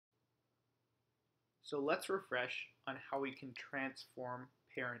So let's refresh on how we can transform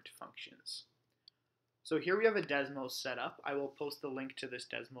parent functions. So here we have a Desmos setup. I will post the link to this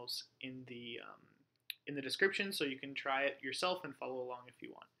Desmos in the description so you can try it yourself and follow along if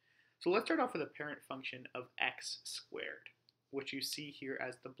you want. So let's start off with a parent function of x squared, which you see here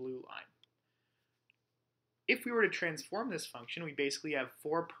as the blue line. If we were to transform this function, we basically have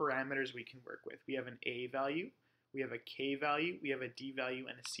four parameters we can work with. We have an a value, we have a k value, we have a d value,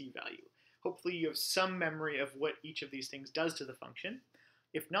 and a c value. Hopefully you have some memory of what each of these things does to the function.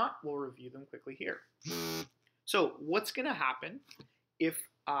 If not, we'll review them quickly here. So what's going to happen if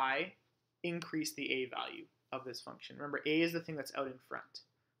I increase the a value of this function? Remember, a is the thing that's out in front.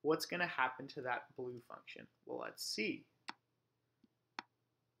 What's going to happen to that blue function? Well, let's see.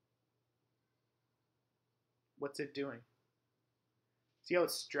 What's it doing? See how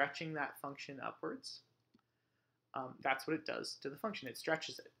it's stretching that function upwards? That's what it does to the function. It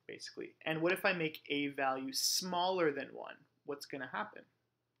stretches it, basically. And what if I make a value smaller than 1? What's going to happen?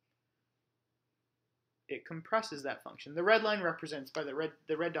 It compresses that function. The red line represents,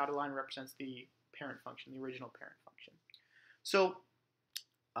 the red dotted line represents the parent function, the original parent function. So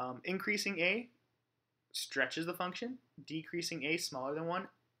increasing a stretches the function. Decreasing a smaller than 1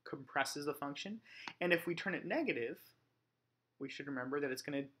 compresses the function. And if we turn it negative, we should remember that it's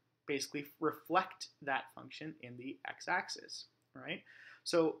going to basically reflect that function in the x-axis, right?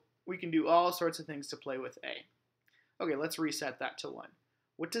 So we can do all sorts of things to play with a. Okay, let's reset that to 1.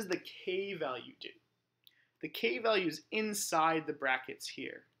 What does the k value do? The k value is inside the brackets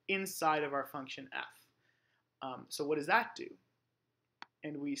here, inside of our function f. So what does that do?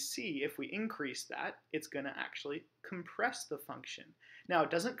 And we see if we increase that, it's going to actually compress the function. Now, it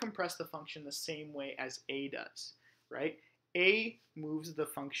doesn't compress the function the same way as a does, right? A moves the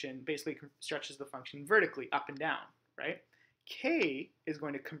function, basically stretches the function vertically, up and down, right? K is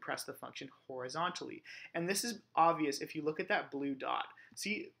going to compress the function horizontally. And this is obvious if you look at that blue dot.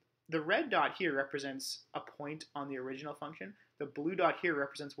 See, the red dot here represents a point on the original function. The blue dot here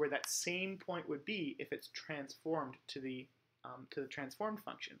represents where that same point would be if it's transformed to the transformed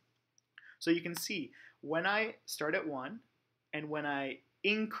function. So you can see when I start at 1 and when I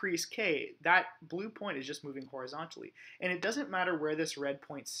increase k, that blue point is just moving horizontally. And it doesn't matter where this red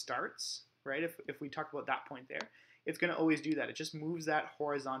point starts, right? If we talk about that point there, it's going to always do that. It just moves that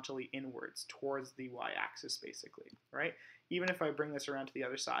horizontally inwards towards the y-axis, basically, right? Even if I bring this around to the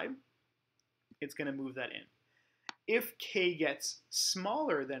other side, it's going to move that in. If k gets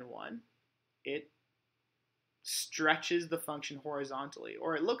smaller than 1, it stretches the function horizontally,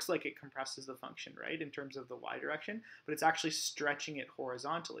 or it looks like it compresses the function, right, in terms of the y direction, but it's actually stretching it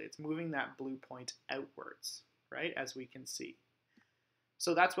horizontally. It's moving that blue point outwards, right, as we can see.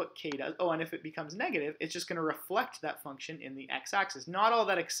 So that's what k does. Oh, and if it becomes negative, it's just going to reflect that function in the x-axis. Not all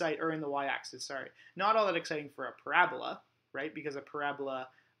that exciting, or in the y-axis, sorry. Not all that exciting for a parabola, right, because a parabola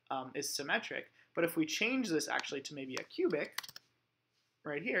is symmetric. But if we change this actually to maybe a cubic,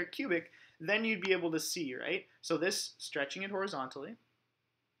 right here, cubic, then you'd be able to see, right? So this stretching it horizontally,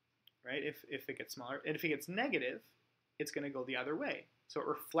 right, if it gets smaller. And if it gets negative, it's going to go the other way. So it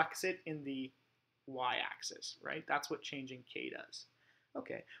reflects it in the y-axis, right? That's what changing k does.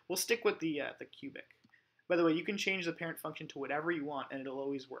 Okay, we'll stick with the cubic. By the way, you can change the parent function to whatever you want, and it'll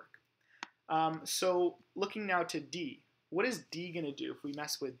always work. So looking now to d, what is d going to do if we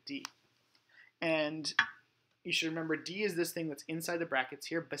mess with d? And you should remember d is this thing that's inside the brackets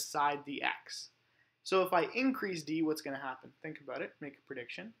here beside the x. So if I increase d, what's going to happen? Think about it. Make a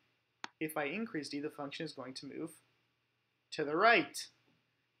prediction. If I increase d, the function is going to move to the right.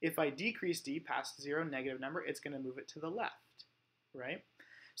 If I decrease d past 0, negative number, it's going to move it to the left, right?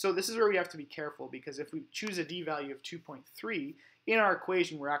 So this is where we have to be careful, because if we choose a d value of 2.3, in our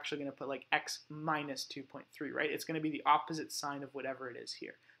equation, we're actually going to put like x minus 2.3, right? It's going to be the opposite sign of whatever it is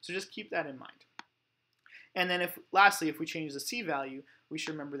here. So just keep that in mind. And then lastly, if we change the c value, we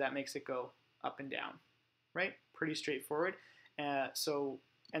should remember that makes it go up and down, right? Pretty straightforward. And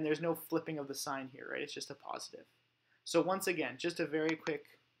there's no flipping of the sign here, right? It's just a positive. So once again, just a very quick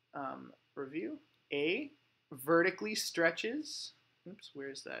review. A vertically stretches. Oops,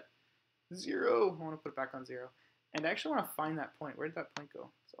 where's that? 0. I want to put it back on 0. And I actually want to find that point. Where did that point go?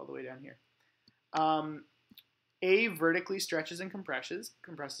 It's all the way down here. A vertically stretches and compresses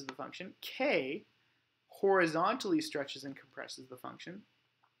the function. K horizontally stretches and compresses the function.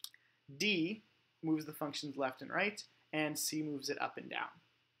 D moves the functions left and right, and C moves it up and down.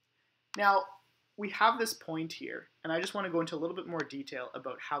 Now, we have this point here, and I just want to go into a little bit more detail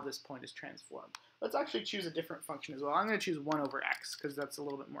about how this point is transformed. Let's actually choose a different function as well. I'm going to choose 1 over x, because that's a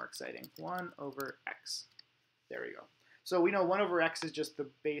little bit more exciting. 1 over x. There we go. So we know 1 over x is just the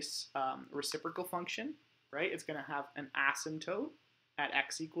base reciprocal function, right? It's going to have an asymptote at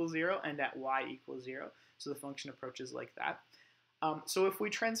x equals 0 and at y equals 0. So the function approaches like that. So if we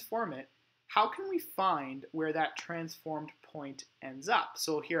transform it, how can we find where that transformed point ends up?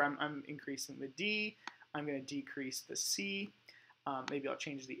 So here I'm increasing the d. I'm going to decrease the c. Maybe I'll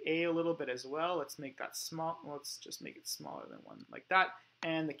change the a little bit as well. Let's make that small. Let's just make it smaller than 1 like that.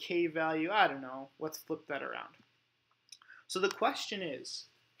 And the k value, I don't know. Let's flip that around. So the question is,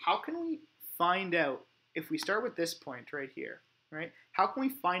 how can we find out, if we start with this point right here, right? How can we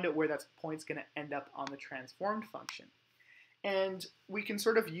find out where that point's going to end up on the transformed function? And we can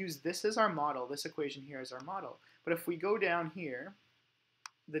sort of use this as our model, this equation here as our model. But if we go down here,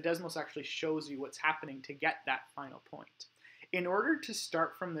 the Desmos actually shows you what's happening to get that final point. In order to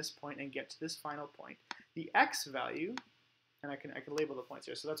start from this point and get to this final point, the x value, and I can label the points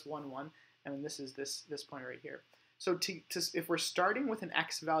here. So that's 1, 1, and then this is this point right here. So if we're starting with an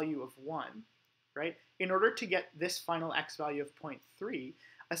x value of 1, right, in order to get this final x value of 0.3,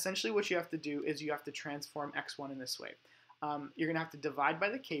 essentially what you have to do is you have to transform x1 in this way. You're going to have to divide by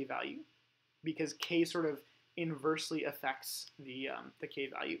the k value, because k sort of inversely affects the k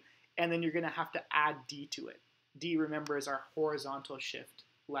value, and then you're going to have to add d to it. D, remember, is our horizontal shift,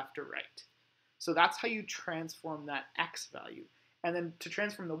 left or right. So that's how you transform that x value. And then to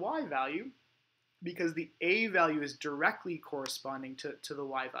transform the y value, because the a value is directly corresponding to the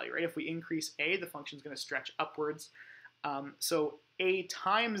y value, right? If we increase a, the function is going to stretch upwards. So a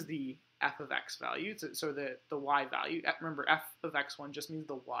times the f of x value, so the y value, remember f of x1 just means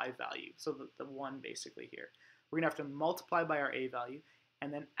the y value, so the 1 basically here. We're going to have to multiply by our a value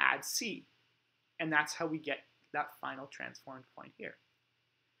and then add c. And that's how we get that final transformed point here.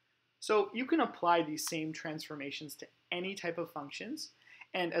 So you can apply these same transformations to any type of functions,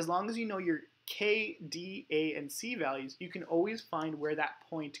 and as long as you know your k, d, a, and c values, you can always find where that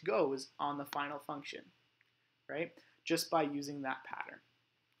point goes on the final function, right? Just by using that pattern.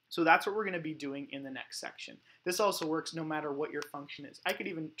 So that's what we're going to be doing in the next section. This also works no matter what your function is. I could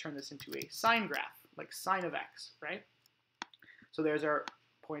even turn this into a sine graph, like sine of x, right? So there's our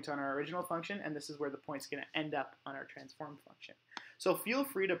point on our original function, and this is where the point's going to end up on our transformed function. So feel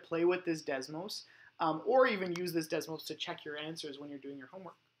free to play with this Desmos, or even use this Desmos to check your answers when you're doing your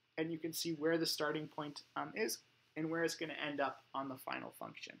homework. And you can see where the starting point is and where it's going to end up on the final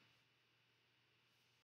function.